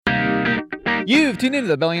You've tuned into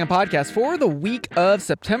the Bellingham Podcast for the week of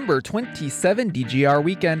September 27 DGR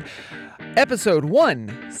weekend, episode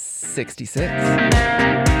 166.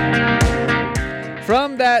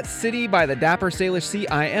 From that city by the dapper Salish Sea,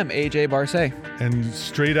 I am AJ Barce. And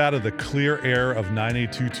straight out of the clear air of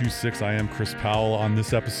 98226, I am Chris Powell. On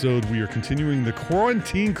this episode, we are continuing the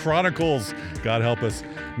Quarantine Chronicles. God help us.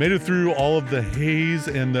 Made it through all of the haze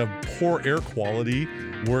and the poor air quality.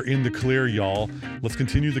 We're in the clear, y'all. Let's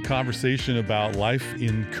continue the conversation about life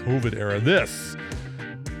in COVID era. This,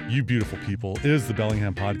 you beautiful people, is the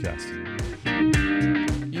Bellingham Podcast.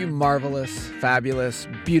 You marvelous, fabulous,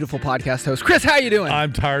 beautiful podcast host. Chris, how you doing?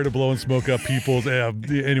 I'm tired of blowing smoke up people's...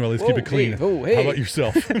 anyway, let's keep it clean. Hey. How about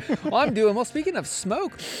yourself? Well, I'm doing well. Speaking of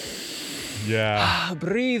smoke, yeah.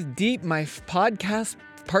 Breathe deep, my podcast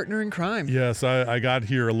partner in crime. Yes, I got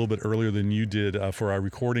here a little bit earlier than you did for our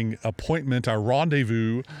recording appointment, our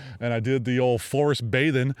rendezvous, and I did the old forest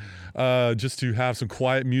bathing just to have some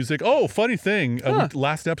quiet music. Oh, funny thing,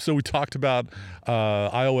 last episode we talked about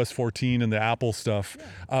iOS 14 and the Apple stuff.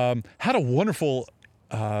 Had a wonderful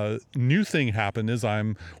new thing happen as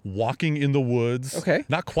I'm walking in the woods. Okay.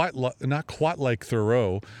 Not quite like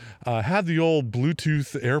Thoreau. Had the old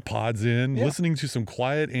Bluetooth AirPods in, listening to some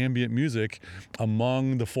quiet ambient music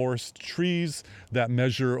among the forest trees that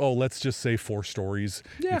measure, let's just say 4 stories,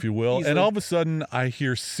 if you will. Easily. And all of a sudden I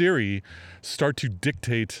hear Siri start to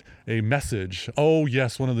dictate a message. Oh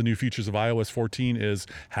yes, one of the new features of iOS 14 is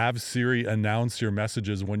have Siri announce your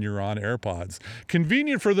messages when you're on AirPods.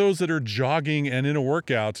 Convenient for those that are jogging and in a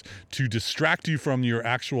workout to distract you from your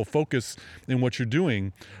actual focus in what you're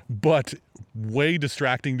doing, but way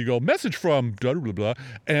distracting to go message from blah, blah, blah,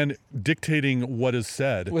 and dictating what is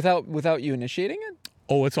said. Without you initiating it?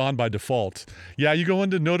 Oh, it's on by default. Yeah, you go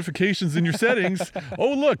into notifications in your settings.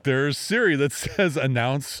 Oh, look, there's Siri that says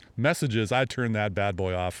announce messages. I turned that bad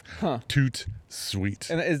boy off. Toot sweet.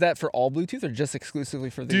 And is that for all Bluetooth or just exclusively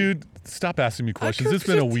for the... Dude, stop asking me questions. It's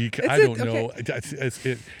been a week. I don't know.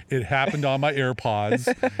 It happened on my AirPods.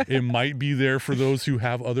 It might be there for those who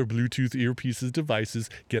have other Bluetooth earpieces devices.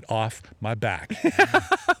 Get off my back.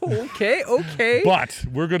 Okay. But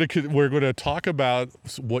we're gonna talk about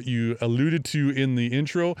what you alluded to in the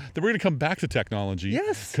intro. Then we're gonna come back to technology.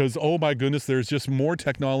 Yes. Because oh my goodness, there's just more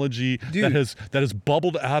technology that has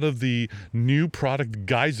bubbled out of the new product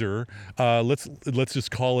geyser. Let's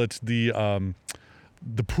just call it the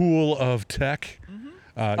pool of tech.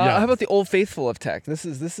 How about the Old Faithful of tech? This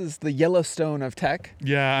is the Yellowstone of tech.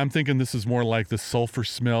 Yeah, I'm thinking this is more like the sulfur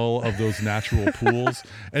smell of those natural pools.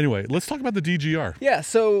 Anyway, let's talk about the DGR. Yeah,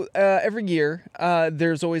 so every year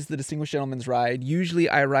there's always the Distinguished Gentleman's Ride. Usually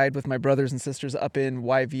I ride with my brothers and sisters up in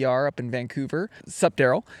YVR, up in Vancouver. Sup,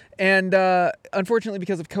 Daryl. And unfortunately,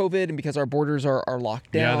 because of COVID and because our borders are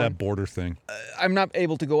locked down. Yeah, that border thing. I'm not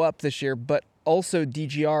able to go up this year, but also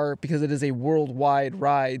DGR, because it is a worldwide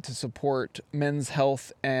ride to support men's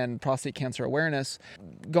health and prostate cancer awareness,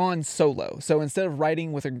 gone solo. So instead of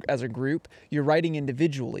riding as a group, you're riding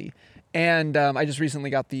individually. And I just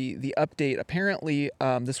recently got the update, apparently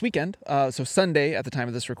this weekend, so Sunday at the time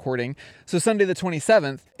of this recording. So Sunday the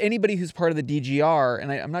 27th, anybody who's part of the DGR,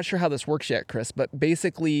 and I'm not sure how this works yet, Chris, but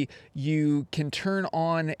basically you can turn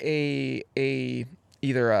on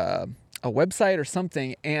either a website or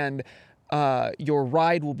something, and your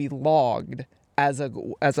ride will be logged as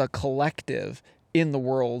a collective in the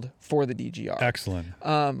world for the DGR. Excellent.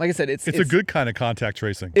 Like I said, it's a good kind of contact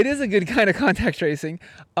tracing. It is a good kind of contact tracing.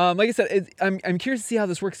 Like I said, I'm curious to see how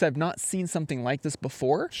this works. I've not seen something like this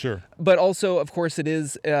before. Sure. But also, of course, it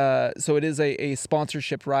is a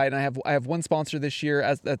sponsorship ride, and I have one sponsor this year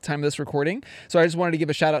at the time of this recording. So I just wanted to give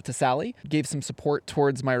a shout out to Sally. Gave some support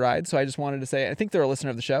towards my ride. So I just wanted to say I think they're a listener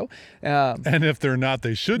of the show. And if they're not,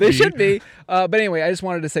 they should be. They should be. But anyway, I just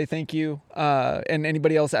wanted to say thank you. And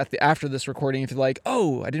anybody else after this recording, if you're like,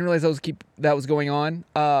 oh, I didn't realize that was going on.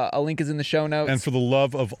 A link is in the show notes. And for the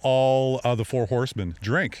love of all the 4 horsemen,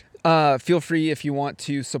 drink. Feel free if you want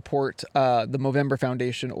to support the Movember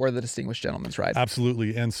Foundation or the Distinguished Gentleman's Ride.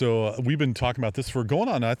 Absolutely. And so we've been talking about this for going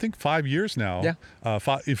on, I think, 5 years now. Yeah.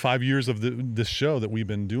 5 years of this show that we've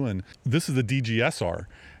been doing. This is the DGSR.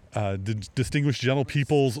 Distinguished Gentle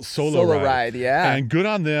People's Solo Ride. Yeah. And good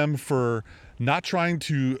on them for not trying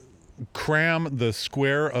to cram the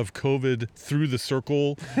square of COVID through the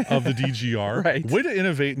circle of the DGR. Right. Way to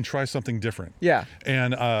innovate and try something different. Yeah.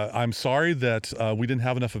 And I'm sorry that we didn't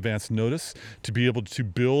have enough advance notice to be able to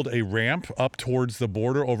build a ramp up towards the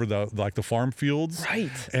border over the farm fields. Right.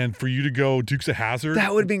 And for you to go Dukes of Hazzard.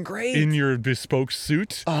 That would have been great. In your bespoke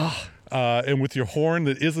suit. Oh. And with your horn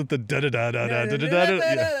that isn't the da da da da da da da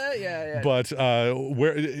da. Yeah. But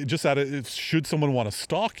where just should someone want to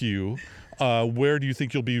stalk you, Where do you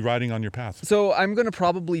think you'll be riding on your path? So I'm going to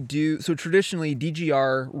probably traditionally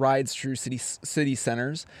DGR rides through city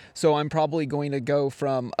centers. So I'm probably going to go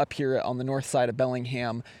from up here on the north side of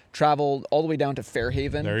Bellingham, travel all the way down to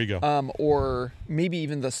Fairhaven. There you go. Or maybe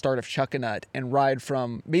even the start of Chuckanut and ride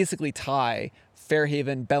from basically tie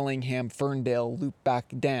Fairhaven, Bellingham, Ferndale, loop back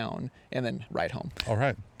down, and then ride home. All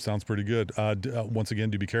right. Sounds pretty good. Once again,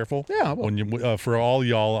 do be careful. Yeah, I will. When you, for all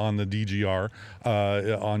y'all on the DGR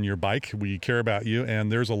on your bike, we care about you.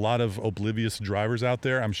 And there's a lot of oblivious drivers out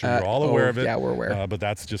there. I'm sure you're all aware of it. Yeah, we're aware. But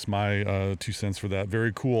that's just my 2 cents for that.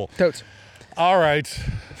 Very cool. Totes. All right.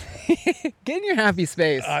 Get in your happy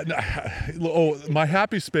space. My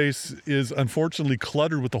happy space is unfortunately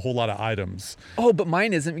cluttered with a whole lot of items. Oh, but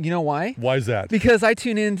mine isn't. You know why? Why is that? Because I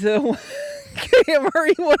tune into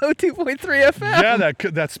KMRE 102.3 FM. Yeah,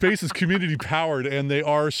 that space is community powered, and they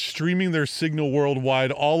are streaming their signal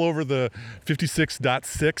worldwide all over the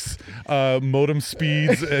 56.6 modem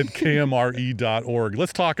speeds at kmre.org.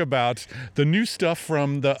 Let's talk about the new stuff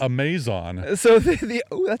from the Amazon. So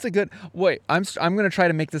that's a good. Wait, I'm going to try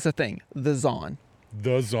to make this a thing. The Zon.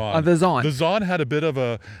 The Zon. The Zon. The Zon had a bit of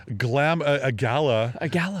a gala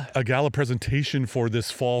presentation for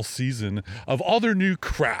this fall season of all their new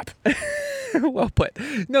crap. Well put.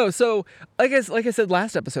 No, so like I said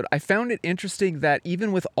last episode, I found it interesting that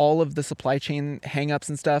even with all of the supply chain hangups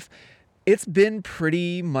and stuff, it's been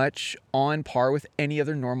pretty much on par with any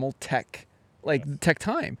other normal tech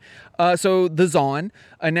time. So the Zon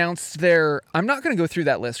announced their. I'm not going to go through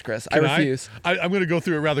that list, Chris. I refuse. I'm going to go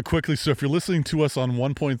through it rather quickly. So if you're listening to us on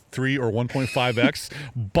 1.3 or 1.5x,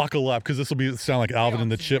 buckle up because this will sound like Alvin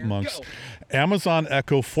and the Chipmunks. Amazon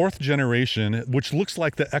Echo 4th generation, which looks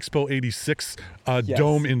like the Expo 86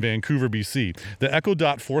 dome in Vancouver, BC. The Echo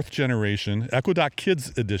Dot 4th generation, Echo Dot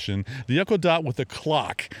Kids edition, the Echo Dot with a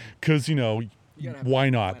clock, because why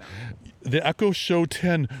not? The Echo Show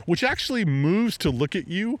 10, which actually moves to look at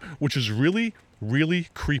you, which is really, really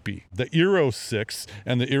creepy. The Eero 6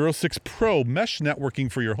 and the Eero 6 Pro mesh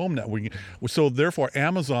networking for your home networking. So therefore,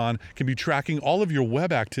 Amazon can be tracking all of your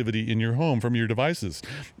web activity in your home from your devices.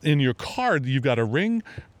 In your car, you've got the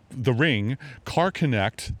Ring, Car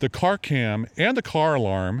Connect, the Car Cam, and the car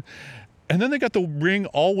alarm. And then they got the Ring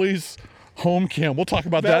Always Home Cam. We'll talk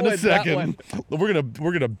about that in a second. We're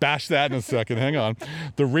gonna bash that in a second. Hang on.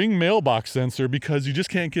 The Ring mailbox sensor, because you just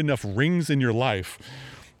can't get enough rings in your life.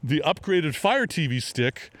 The upgraded Fire TV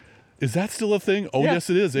stick. Is that still a thing? Oh, yeah. Yes,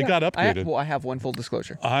 it is. It got upgraded. I have one, full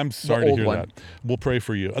disclosure. I'm sorry to hear that. We'll pray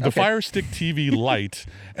for you. The Fire Stick TV Lite.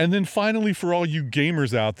 And then finally, for all you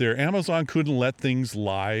gamers out there, Amazon couldn't let things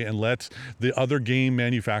lie and let the other game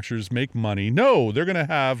manufacturers make money. No, they're going to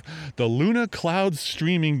have the Luna Cloud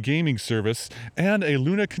streaming gaming service and a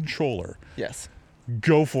Luna controller. Yes.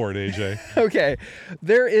 Go for it, AJ. Okay.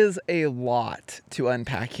 There is a lot to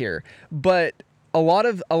unpack here, but a lot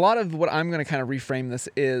of what I'm going to kind of reframe this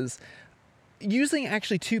is using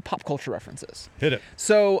actually 2 pop culture references. Hit it.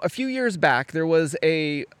 So a few years back, there was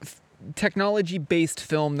a technology-based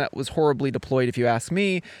film that was horribly deployed, if you ask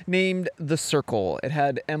me, named The Circle. It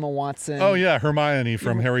had Emma Watson. Oh yeah, Hermione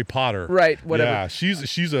from Harry Potter. Right. Whatever. Yeah, she's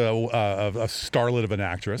a starlet of an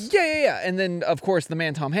actress. Yeah. And then of course the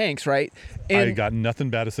man Tom Hanks, right? And I got nothing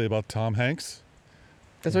bad to say about Tom Hanks.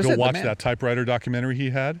 That's what I go said, watch that typewriter documentary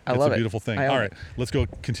he had. I love it's a it. beautiful thing. I All love right, it. let's go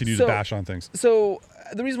continue to bash on things. So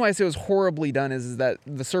the reason why I say it was horribly done is that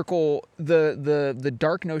The Circle, the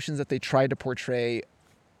dark notions that they tried to portray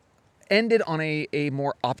ended on a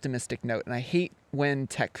more optimistic note. And I hate when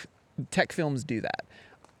tech films do that.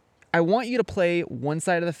 I want you to play one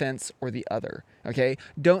side of the fence or the other, okay?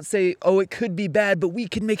 Don't say, oh, it could be bad, but we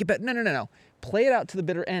can make it better. No. Play it out to the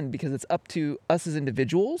bitter end because it's up to us as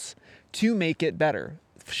individuals to make it better.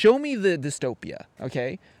 Show me the dystopia,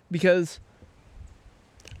 okay? Because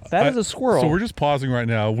that is a squirrel. So we're just pausing right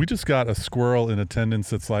now. We just got a squirrel in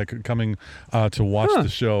attendance that's like coming to watch the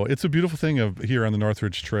show. It's a beautiful thing here on the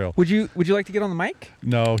Northridge Trail. Would you like to get on the mic?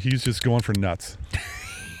 No, he's just going for nuts.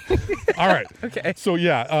 All right. Okay. So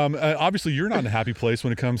yeah, obviously you're not in a happy place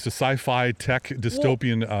when it comes to sci-fi, tech,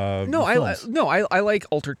 dystopian films. I like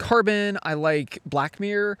Altered Carbon. I like Black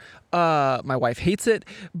Mirror. My wife hates it,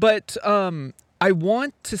 but I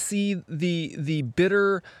want to see the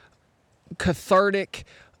bitter, cathartic,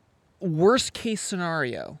 worst case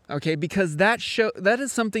scenario. Okay, because that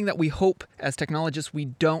is something that we hope as technologists we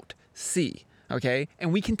don't see. Okay,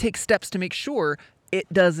 and we can take steps to make sure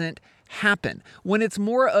it doesn't happen. When it's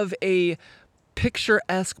more of a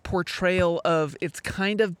picturesque portrayal of it's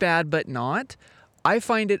kind of bad but not, I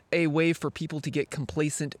find it a way for people to get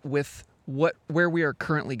complacent with where we are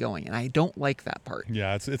currently going, and I don't like that part.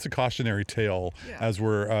 Yeah, it's a cautionary tale as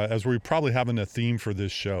we're probably having a theme for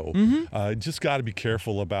this show. Just got to be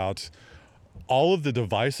careful about all of the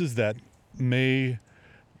devices that may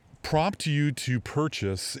prompt you to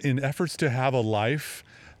purchase in efforts to have a life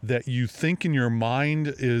that you think in your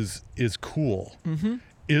mind is cool.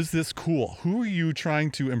 Is this cool? Who are you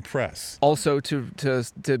trying to impress? Also,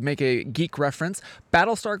 to make a geek reference,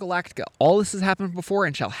 Battlestar Galactica. All this has happened before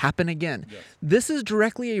and shall happen again. Yes. This is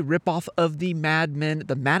directly a ripoff of the Mad Men,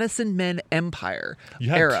 the Madison Men Empire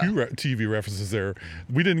era. You had two TV references there.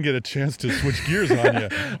 We didn't get a chance to switch gears on you.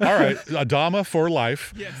 All right, Adama for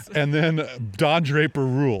life, and then Don Draper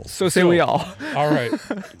rules. So say we all. All right,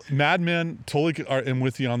 Mad Men, totally am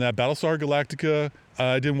with you on that. Battlestar Galactica,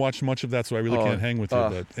 I didn't watch much of that, so I really can't hang with you.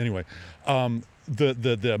 But anyway,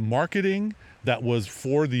 the marketing that was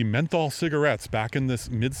for the menthol cigarettes back in the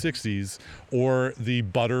mid-'60s, or the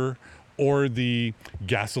butter, or the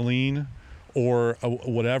gasoline, or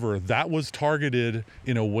whatever, that was targeted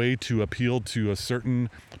in a way to appeal to a certain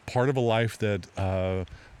part of a life that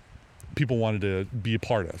people wanted to be a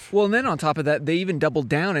part of. Well, and then on top of that, they even doubled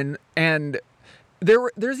down and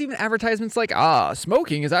there's even advertisements like,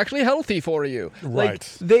 smoking is actually healthy for you. Right.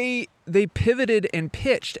 Like they pivoted and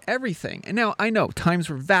pitched everything. And now I know times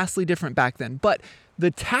were vastly different back then, but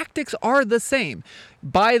the tactics are the same.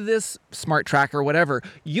 Buy this smart tracker or whatever,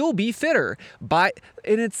 you'll be fitter. And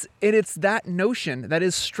it's that notion that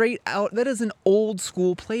is straight out, that is an old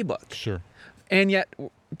school playbook. Sure. And yet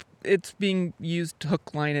it's being used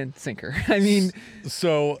hook, line, and sinker. I mean,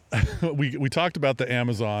 so we talked about the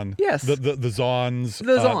Amazon, yes, the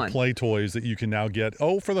Zons play toys that you can now get.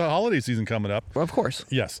 For the holiday season coming up. Well, of course.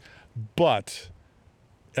 Yes, but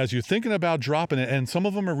as you're thinking about dropping it, and some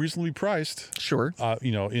of them are reasonably priced. Sure.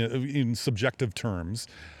 In subjective terms.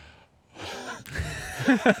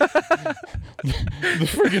 The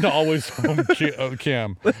friggin' always home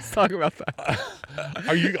cam. Let's talk about that.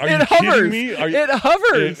 Are you kidding me? It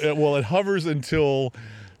hovers. It hovers until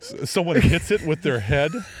someone hits it with their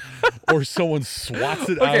head or someone swats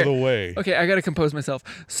it out of the way. Okay, I got to compose myself.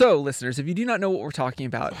 So, listeners, if you do not know what we're talking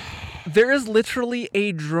about, there is literally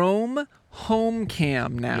a drone home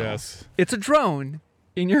cam now. Yes. It's a drone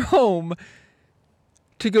in your home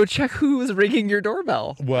to go check who is ringing your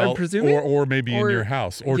doorbell. Well, I'm presuming, or maybe in your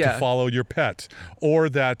house, or to follow your pet, or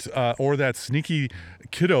that sneaky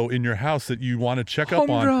kiddo in your house that you want to check up on.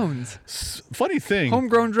 Home drones. Funny thing.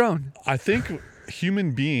 Homegrown drone. I think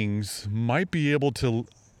human beings might be able to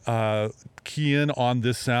key in on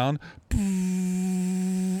this sound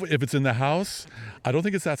if it's in the house. I don't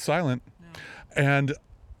think it's that silent. No. And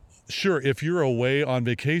sure, if you're away on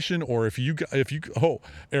vacation, or if you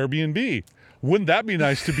Airbnb. Wouldn't that be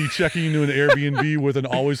nice to be checking into an Airbnb with an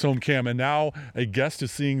always home cam, and now a guest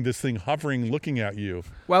is seeing this thing hovering, looking at you?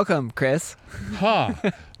 Welcome, Chris.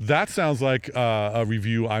 That sounds like a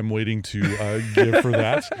review I'm waiting to give for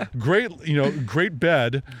that. Great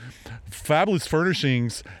bed, fabulous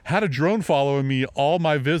furnishings, had a drone following me all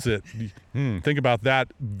my visit. Think about that,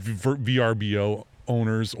 VRBO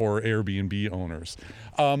owners or Airbnb owners.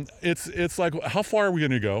 It's like, how far are we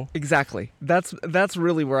going to go? Exactly. That's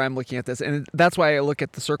really where I'm looking at this, and that's why I look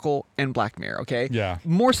at The Circle and Black Mirror. Okay. Yeah.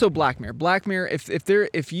 More so Black Mirror. Black Mirror.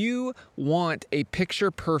 If you want a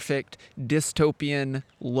picture perfect dystopian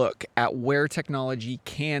look at where technology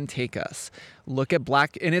can take us, look at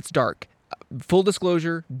and it's dark. Full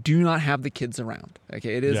disclosure, do not have the kids around.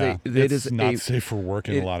 Okay, it is not safe for work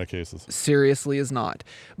in a lot of cases. Seriously, is not.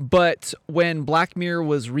 But when Black Mirror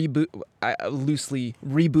was loosely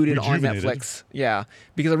rebooted on Netflix,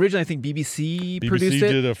 because originally I think BBC produced it. BBC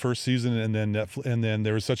did a first season, and then Netflix, and then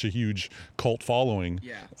there was such a huge cult following.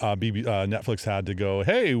 Netflix had to go,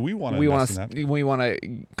 hey, we want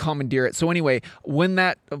to commandeer it. So anyway, when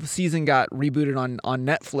that season got rebooted on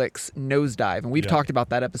Netflix, nosedive, and we've talked about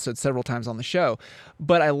that episode several times on the show,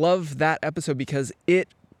 but I love that episode because it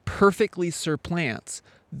perfectly supplants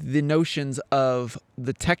the notions of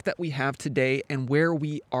the tech that we have today and where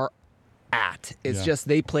we are at. It's just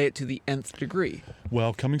they play it to the nth degree.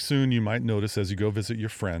 Well, coming soon, you might notice as you go visit your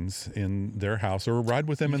friends in their house or ride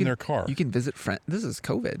with them in their car. You can visit friends. This is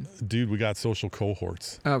COVID. Dude, we got social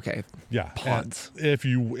cohorts. Okay. Yeah. Pods. If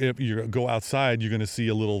you go outside, you're going to see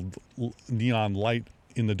a little neon light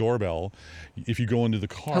in the doorbell. If you go into the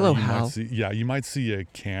car, you might see a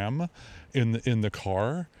cam in the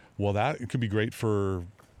car. Well, that could be great for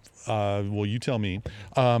you tell me.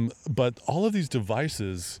 But all of these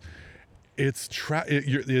devices, it's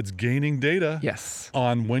gaining data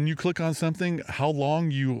on when you click on something, how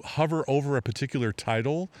long you hover over a particular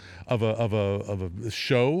title of a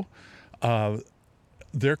show.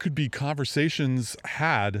 there could be conversations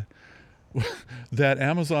had that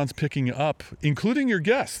Amazon's picking up, including your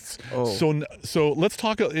guests. Oh. So let's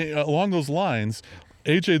talk along those lines.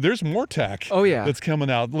 AJ, there's more tech that's coming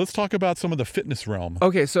out. Let's talk about some of the fitness realm.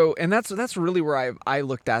 Okay, so and that's really where I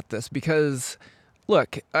looked at this, because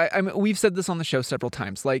look, I mean, we've said this on the show several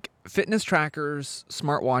times, like fitness trackers,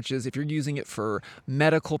 smartwatches, if you're using it for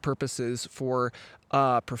medical purposes, for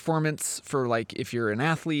performance, for like if you're an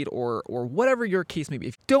athlete or whatever your case may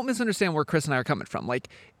be. Don't misunderstand where Chris and I are coming from. Like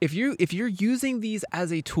if you're using these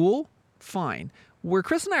as a tool, fine. Where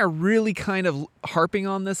Chris and I are really kind of harping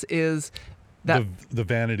on this is that the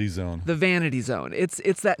vanity zone. The vanity zone. It's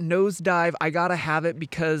that nosedive, I gotta have it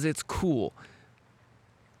because it's cool.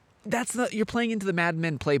 That's not, you're playing into the Mad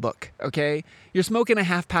Men playbook, okay? You're smoking a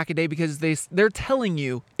half pack a day because they're telling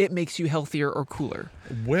you it makes you healthier or cooler.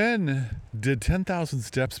 When did 10,000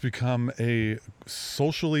 steps become a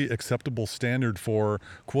socially acceptable standard for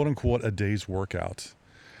quote unquote a day's workout?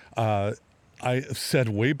 I said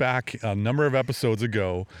way back a number of episodes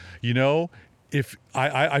ago, if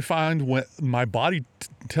I find when my body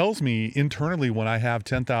tells me internally when I have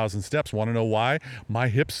 10,000 steps, want to know why? My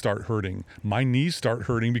hips start hurting. My knees start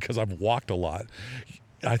hurting because I've walked a lot.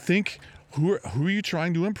 I think who are you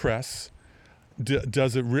trying to impress?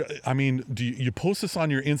 Does it really? I mean, do you post this on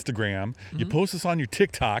your Instagram? Mm-hmm. You post this on your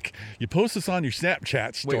TikTok? You post this on your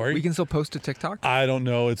Snapchat story? Wait, we can still post to TikTok? I don't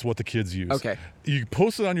know. It's what the kids use. Okay. You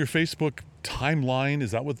post it on your Facebook timeline.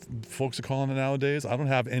 Is that what folks are calling it nowadays? I don't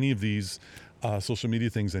have any of these social media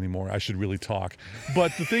things anymore. I should really talk.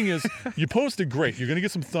 But the thing is, you posted great. You're going to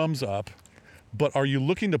get some thumbs up. But are you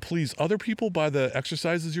looking to please other people by the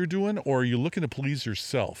exercises you're doing, or are you looking to please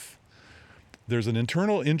yourself? There's an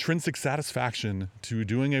internal intrinsic satisfaction to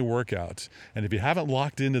doing a workout. And if you haven't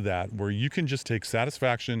locked into that, where you can just take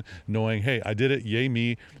satisfaction knowing, hey, I did it, yay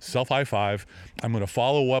me, self high five. I'm going to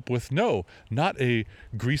follow up with, no, not a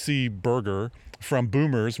greasy burger from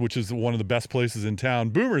Boomers, which is one of the best places in town.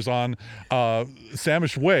 Boomers on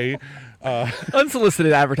Samish Way.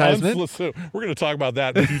 Unsolicited advertisement. We're going to talk about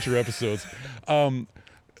that in future episodes.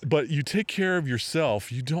 But you take care of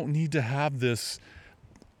yourself. You don't need to have this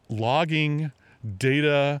logging,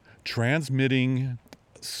 data, transmitting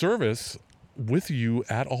service with you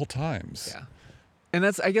at all times. Yeah.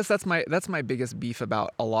 And I guess that's my biggest beef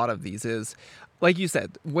about a lot of these is, like you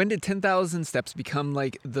said, when did 10,000 steps become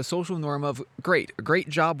like the social norm of a great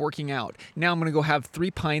job working out? Now I'm going to go have 3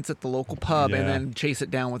 pints at the local pub and then chase it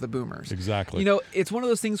down with the Boomers. Exactly. It's one of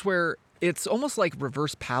those things where it's almost like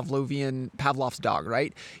reverse Pavlov's dog,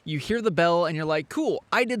 right? You hear the bell and you're like, cool,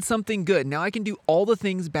 I did something good. Now I can do all the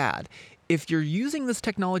things bad. If you're using this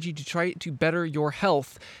technology to try to better your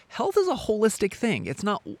health is a holistic thing. It's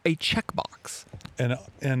not a checkbox.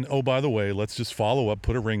 And oh, by the way, let's just follow up,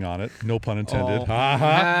 put a ring on it. No pun intended. Oh.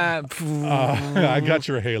 I got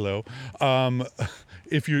your halo.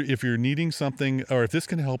 If you're needing something, or if this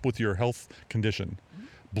can help with your health condition,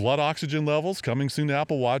 blood oxygen levels coming soon to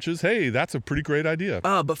Apple Watches. Hey, that's a pretty great idea.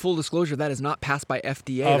 But full disclosure, that is not passed by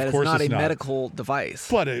FDA. Of that is course not a it's not. medical device.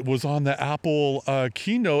 But it was on the Apple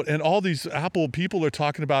keynote, and all these Apple people are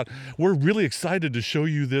talking about, we're really excited to show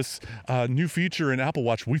you this new feature in Apple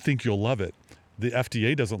Watch. We think you'll love it. The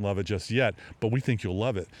FDA doesn't love it just yet, but we think you'll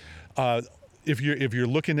love it. If you're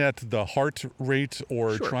looking at the heart rate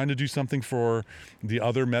or trying to do something for the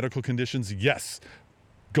other medical conditions, yes,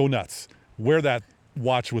 go nuts. Wear that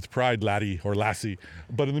watch with pride, laddie or lassie.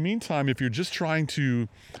 But in the meantime, if you're just trying to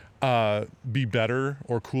be better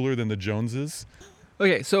or cooler than the Joneses.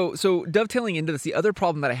 Okay, so dovetailing into this, the other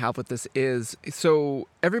problem that I have with this is, so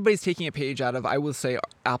everybody's taking a page out of, I will say,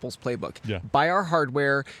 Apple's playbook. Yeah. Buy our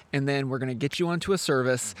hardware, and then we're going to get you onto a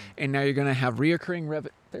service, and now you're going to have reoccurring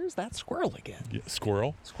revenue. There's that squirrel again. Yeah,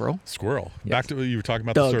 squirrel. Yes. Back to what you were talking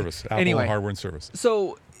about, Doug. the service. Apple Anyway, hardware and service.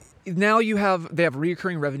 So now they have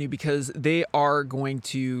reoccurring revenue because they are going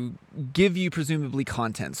to give you presumably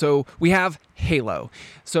content. So we have Halo.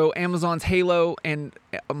 So Amazon's Halo, and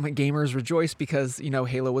gamers rejoice because,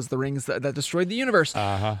 Halo was the rings that destroyed the universe.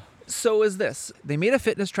 Uh-huh. So is this. They made a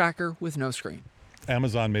fitness tracker with no screen.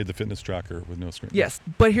 Amazon made the fitness tracker with no screen. Yes,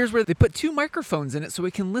 but here's where they put 2 microphones in it so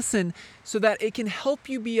it can listen, so that it can help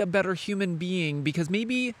you be a better human being, because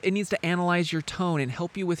maybe it needs to analyze your tone and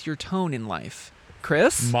help you with your tone in life.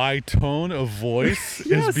 Chris? My tone of voice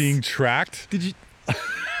Yes. is being tracked. Did you?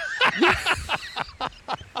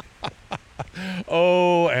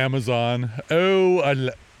 Oh, Amazon. Oh,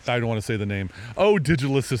 I don't want to say the name. Oh,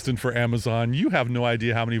 digital assistant for Amazon. You have no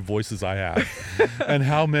idea how many voices I have and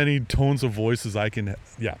how many tones of voices I can.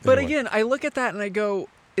 Yeah. But anyway. again, I look at that and I go,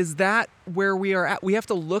 is that where we are at? We have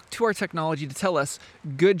to look to our technology to tell us,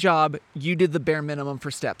 good job, you did the bare minimum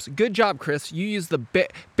for steps. Good job, Chris, you used the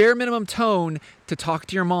bare minimum tone to talk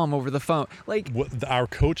to your mom over the phone. Like, our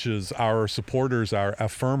coaches, our supporters, our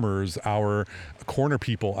affirmers, our corner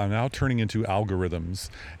people are now turning into algorithms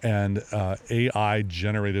and AI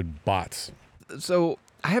generated bots. So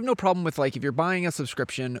I have no problem with, like, if you're buying a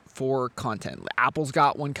subscription for content. Apple's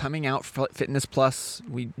got one coming out, Fitness Plus.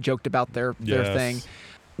 We joked about their thing.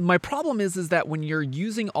 My problem is that when you're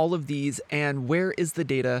using all of these, and where is the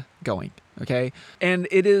data going? Okay. And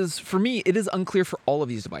it is, for me, it is unclear for all of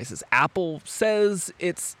these devices. Apple says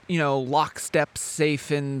it's, lockstep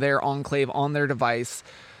safe in their enclave on their device,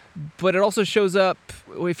 but it also shows up,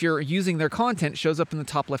 if you're using their content, shows up in the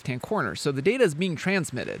top left-hand corner. So the data is being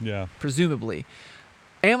transmitted, presumably.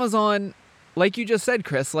 Amazon, like you just said,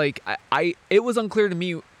 Chris, like it was unclear to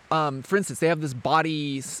me. For instance, they have this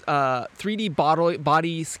 3D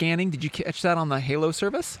body scanning. Did you catch that on the Halo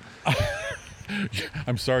service?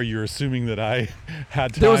 I'm sorry, you're assuming that I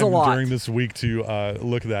had There was a time lot. during this week to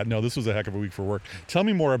look at that. No, this was a heck of a week for work. Tell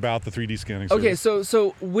me more about the 3D scanning service. Okay,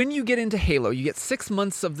 so when you get into Halo, you get 6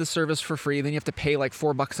 months of the service for free. Then you have to pay like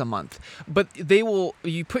 $4 a month. But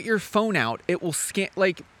you put your phone out, it will scan,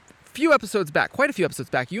 like, quite a few episodes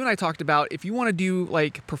back, you and I talked about, if you want to do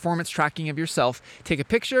like performance tracking of yourself, take a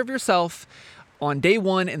picture of yourself on day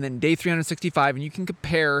 1 and then day 365, and you can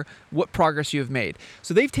compare what progress you have made.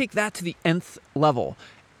 So they've taken that to the nth level.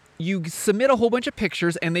 You submit a whole bunch of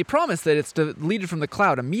pictures, and they promise that it's deleted from the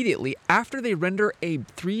cloud immediately after they render a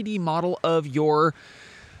 3D model of your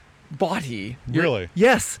body. Really?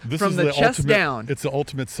 Yes. This from is the chest down. It's the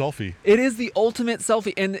ultimate selfie. It is the ultimate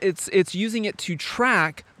selfie, and it's using it to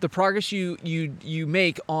track the progress you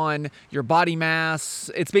make on your body mass.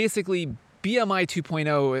 It's basically BMI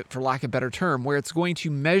 2.0, for lack of a better term, where it's going to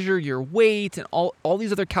measure your weight and all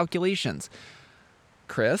these other calculations.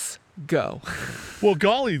 Chris, go. Well,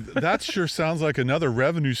 golly, that sure sounds like another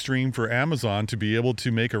revenue stream for Amazon to be able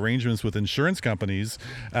to make arrangements with insurance companies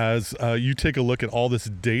as you take a look at all this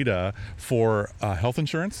data for health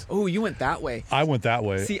insurance. Oh, you went that way. I went that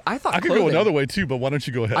way. See, I thought I could clothing. go another way too, but why don't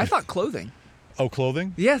you go ahead? I thought clothing. Oh,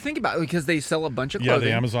 clothing? Yeah, think about it, because they sell a bunch of clothing.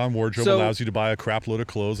 Yeah, the Amazon wardrobe So- allows you to buy a crap load of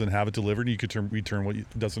clothes and have it delivered, and you could return what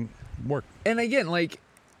doesn't work. And again, like,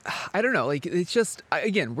 I don't know, like, it's just,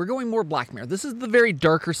 again, we're going more Black Mirror. This is the very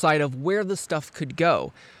darker side of where the stuff could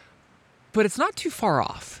go, but it's not too far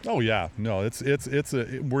off. Oh yeah, no,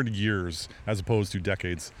 we're years as opposed to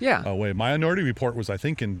decades away. My Minority Report was, I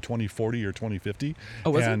think, in 2040 or 2050.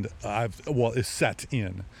 Oh, was and it? It's set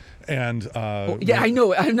in. And I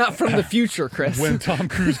know. I'm not from the future, Chris. When Tom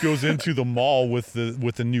Cruise goes into the mall with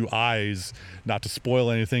the new eyes, not to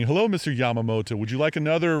spoil anything. Hello, Mr. Yamamoto. Would you like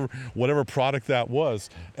another whatever product that was?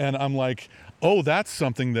 And I'm like, oh, that's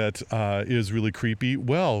something that is really creepy.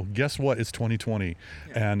 Well, guess what? It's 2020,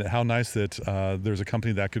 and how nice that there's a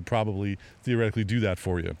company that could probably theoretically do that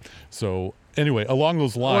for you. So anyway, along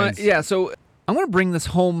those lines, So I'm going to bring this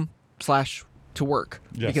home / to work,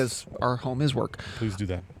 because our home is work. Please do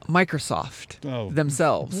that. Microsoft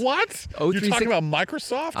themselves. What? You're talking about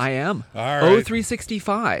Microsoft? I am. All right.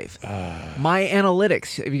 O365. My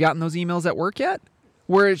Analytics. Have you gotten those emails at work yet?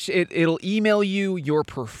 Where it'll email you your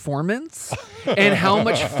performance and how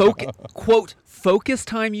much focus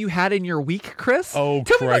time you had in your week, Chris. Oh,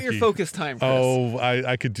 tell me about crikey. your focus time, Chris. Oh,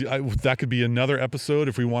 I could do that. Could be another episode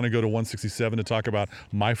if we want to go to 167 to talk about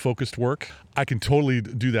my focused work. I can totally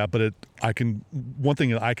do that, but one thing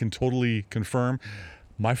that I can totally confirm.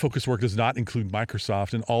 My focus work does not include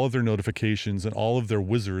Microsoft and all of their notifications and all of their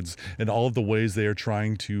wizards and all of the ways they are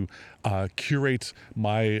trying to curate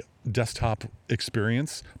my desktop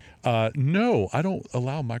experience. No, I don't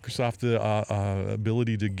allow Microsoft the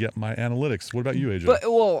ability to get my analytics. What about you, AJ?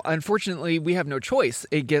 Well, unfortunately, we have no choice.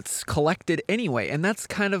 It gets collected anyway, and that's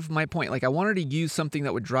kind of my point. Like, I wanted to use something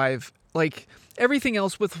that would drive, like, everything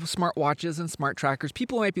else with smartwatches and smart trackers.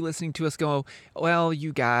 People might be listening to us go, well,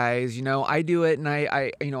 you guys, I do it and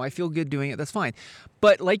I feel good doing it. That's fine.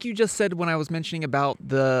 But like you just said when I was mentioning about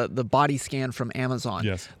the body scan from Amazon,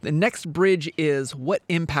 yes. The next bridge is, what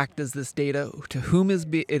impact does this data, to whom it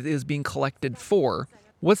is being collected for?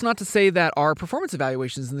 What's not to say that our performance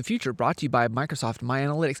evaluations in the future, brought to you by Microsoft My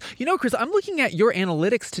Analytics. Chris, I'm looking at your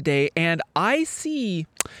analytics today, and I see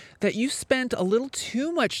that you spent a little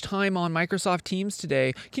too much time on Microsoft Teams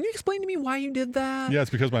today. Can you explain to me why you did that? Yeah,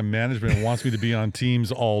 it's because my management wants me to be on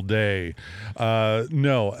Teams all day.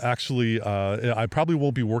 No, actually, I probably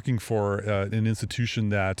won't be working for an institution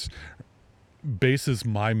that bases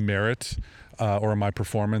my merit or my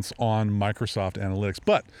performance on Microsoft Analytics.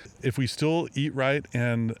 But if we still eat right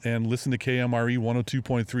and listen to KMRE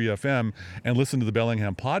 102.3 FM and listen to the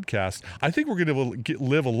Bellingham podcast, I think we're going to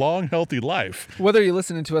live a long, healthy life. Whether you're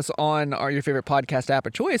listening to us on your favorite podcast app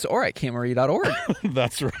of choice or at kmre.org.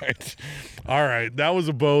 That's right. All right. That was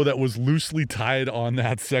a bow that was loosely tied on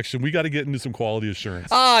that section. We got to get into some quality assurance.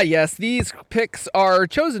 Ah, yes. These picks are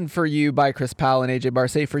chosen for you by Chris Powell and AJ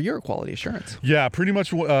Barce for your quality assurance. Yeah, pretty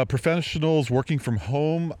much professionals working from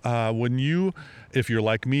home. If you're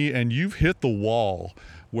like me and you've hit the wall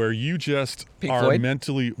where you just Pink are Floyd?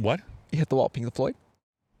 mentally, what? You hit the wall, Pink Floyd?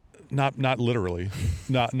 Not literally,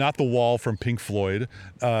 not the wall from Pink Floyd.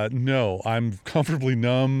 No, I'm comfortably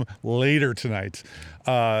numb later tonight.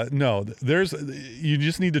 No, you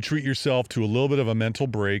just need to treat yourself to a little bit of a mental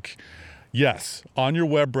break. Yes, on your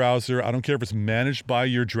web browser, I don't care if it's managed by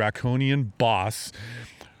your draconian boss.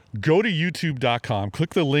 Go to youtube.com,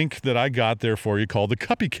 click the link that I got there for you called the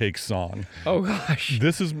Cuppy Cake Song. Oh, gosh.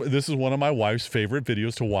 This is one of my wife's favorite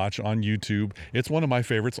videos to watch on YouTube. It's one of my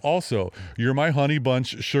favorites also. You're my honey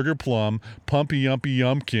bunch, sugar plum, pumpy yumpy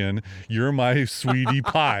yumpkin. You're my sweetie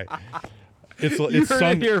pie. It's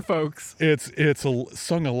sung here, folks. It's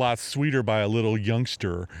sung a lot sweeter by a little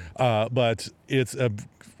youngster, but it's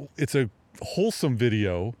a wholesome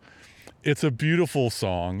video. It's a beautiful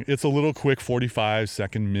song. It's a little quick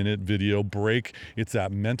 45-second video break. It's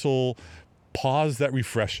that mental pause that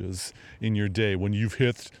refreshes in your day when you've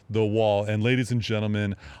hit the wall. And ladies and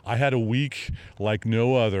gentlemen, I had a week like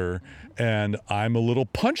no other, and I'm a little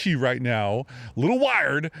punchy right now, a little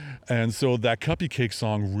wired. And so that Cuppy Cake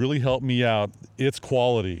Song really helped me out. It's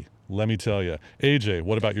quality. Let me tell you. AJ,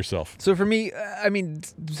 what about yourself? So for me, I mean,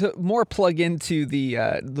 to more plug into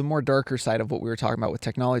the more darker side of what we were talking about with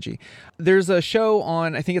technology. There's a show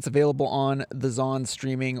on, I think it's available on the Zon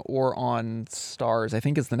streaming or on Stars. I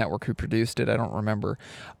think it's the network who produced it. I don't remember.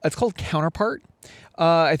 It's called Counterpart.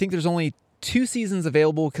 I think there's only 2 seasons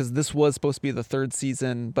available because this was supposed to be the 3rd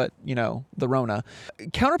season, but the Rona.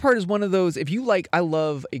 Counterpart is one of those, I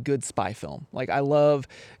love a good spy film. Like I love,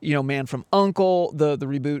 Man from U.N.C.L.E., the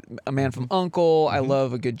reboot, A Man from U.N.C.L.E. I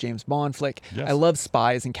love a good James Bond flick. Yes. I love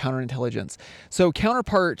spies and counterintelligence. So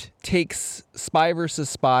Counterpart takes spy versus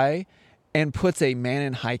spy and puts a Man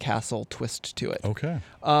in High Castle twist to it. Okay.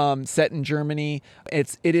 Set in Germany.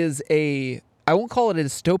 It is I won't call it a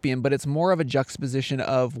dystopian, but it's more of a juxtaposition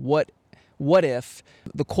of what if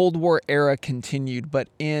the Cold War era continued, but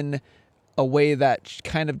in a way that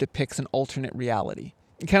kind of depicts an alternate reality.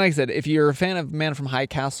 Kind of like I said, if you're a fan of Man from High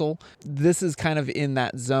Castle, this is kind of in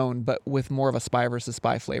that zone, but with more of a spy versus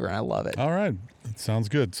spy flavor, and I love it. All right. Sounds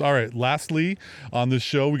good. All right. Lastly, on this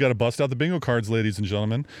show, we got to bust out the bingo cards, ladies and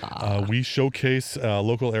gentlemen. We showcase a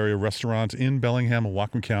local area restaurant in Bellingham and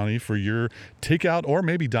Whatcom County for your takeout or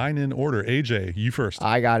maybe dine-in order. AJ, you first.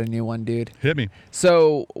 I got a new one, dude. Hit me.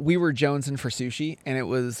 So we were jonesing for sushi, and it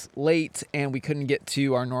was late, and we couldn't get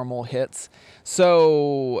to our normal hits.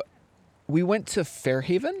 So we went to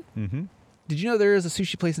Fairhaven. Mm-hmm. Did you know there is a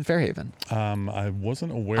sushi place in Fairhaven? I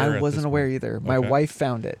wasn't aware. I wasn't aware either. My wife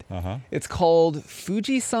found it. Uh-huh. It's called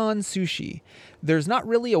Fujisan Sushi. There's not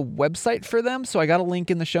really a website for them, so I got a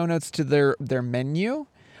link in the show notes to their menu.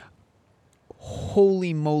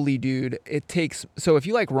 Holy moly, dude. So if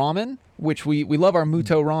you like ramen, which we love our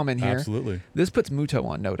Muto ramen here. Absolutely. This puts Muto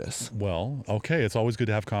on notice. Well, okay. It's always good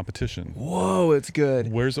to have competition. Whoa, it's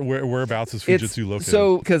good. Whereabouts is Fujitsu located?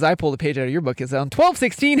 So, because I pulled a page out of your book, it's on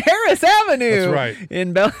 1216 Harris Avenue. That's right.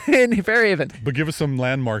 In Fairhaven. But give us some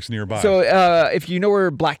landmarks nearby. So if you know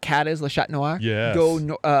where Black Cat is, Le Chat Noir, yes.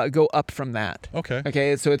 Go up from that. Okay.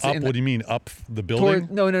 Okay, so it's up. What do you mean, up the building?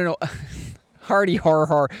 No. Hardy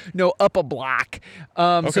har. No, up a block.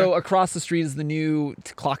 Okay. So across the street is the new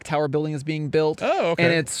clock tower building is being built. Oh, okay.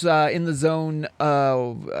 And it's in the zone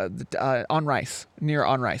on Rice, near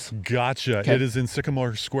on Rice. Gotcha. Okay. It is in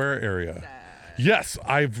Sycamore Square area. Yes,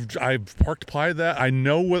 I've parked by that. I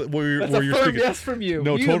know where you're speaking. Yes from you.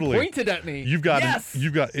 No, you totally. Pointed at me. You've got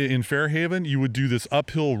in Fairhaven. You would do this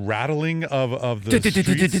uphill rattling of the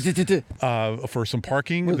streets for some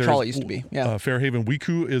parking. Where the trolley used to be. Yeah. Fairhaven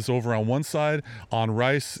Wiku is over on one side. On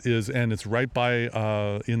Rice and it's right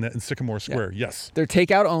by in Sycamore Square. Yeah. Yes. They're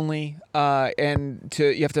takeout only, and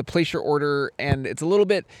you have to place your order, and it's a little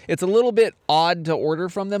bit odd to order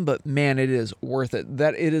from them, but man, it is worth it.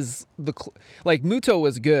 That it is like Muto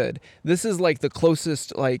was good. This is like the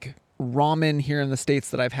closest like ramen here in the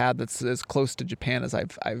States that I've had that's as close to Japan as I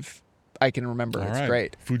can remember. All it's right.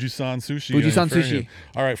 great. Fujisan Sushi. Fujisan Sushi.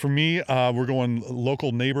 All right, for me, we're going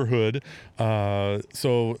local neighborhood.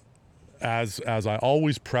 So as I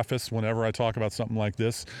always preface whenever I talk about something like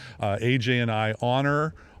this, AJ and I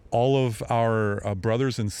honor all of our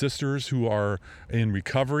brothers and sisters who are in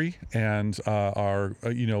recovery and are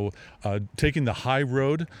taking the high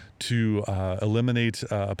road to eliminate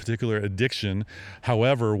a particular addiction.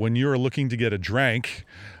 However, when you're looking to get a drink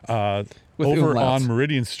over on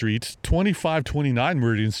Meridian Street, 2529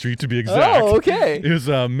 Meridian Street to be exact, is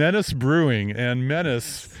Menace Brewing. And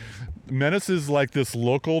Menace is like this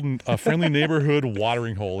local friendly neighborhood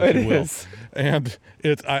watering hole, if you will. And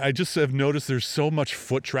I just have noticed there's so much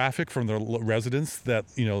foot traffic from the residents that,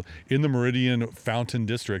 in the Meridian Fountain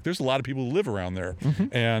District, there's a lot of people who live around there.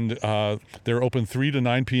 And they're open 3 to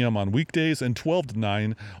 9 p.m. on weekdays and 12 to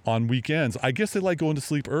 9 on weekends. I guess they like going to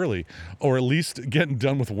sleep early, or at least getting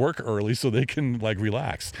done with work early so they can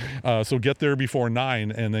relax. So get there before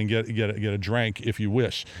 9 and then get a drink if you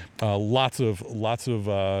wish. Lots of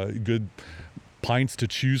good pints to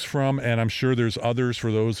choose from, and I'm sure there's others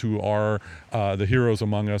for those who are the heroes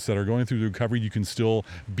among us that are going through the recovery. You can still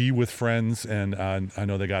be with friends, and I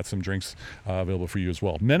know they got some drinks available for you as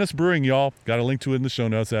well. Menace Brewing, y'all, got a link to it in the show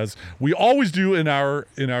notes, as we always do in our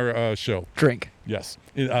show. Drink. Yes.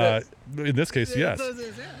 In this case, yes.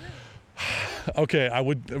 Okay,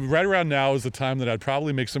 right around now is the time that I'd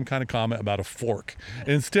probably make some kind of comment about a fork.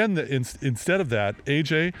 Instead of that,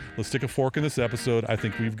 AJ, let's stick a fork in this episode. I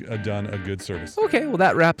think we've done a good service. Okay, well,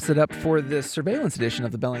 that wraps it up for this surveillance edition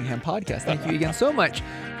of the Bellingham Podcast. Thank you again so much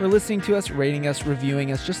for listening to us, rating us,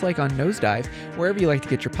 reviewing us, just like on Nosedive, wherever you like to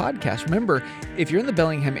get your podcast. Remember, if you're in the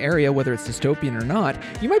Bellingham area, whether it's dystopian or not,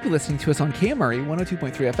 you might be listening to us on KMRE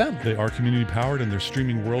 102.3 FM. They are community powered, and they're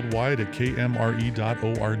streaming worldwide at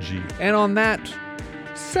kmre.org. And on that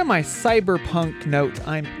semi-cyberpunk note,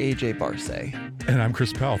 I'm AJ Barsay. And I'm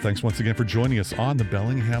Chris Powell. Thanks once again for joining us on the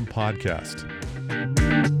Bellingham Podcast.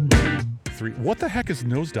 What the heck is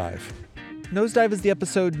Nosedive? Nosedive is the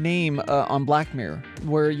episode name on Black Mirror,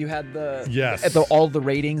 where you had all the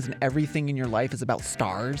ratings and everything in your life is about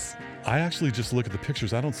stars. I actually just look at the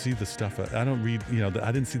pictures. I don't see the stuff. I don't read,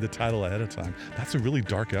 I didn't see the title ahead of time. That's a really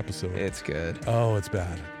dark episode. It's good. Oh, it's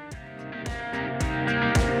bad.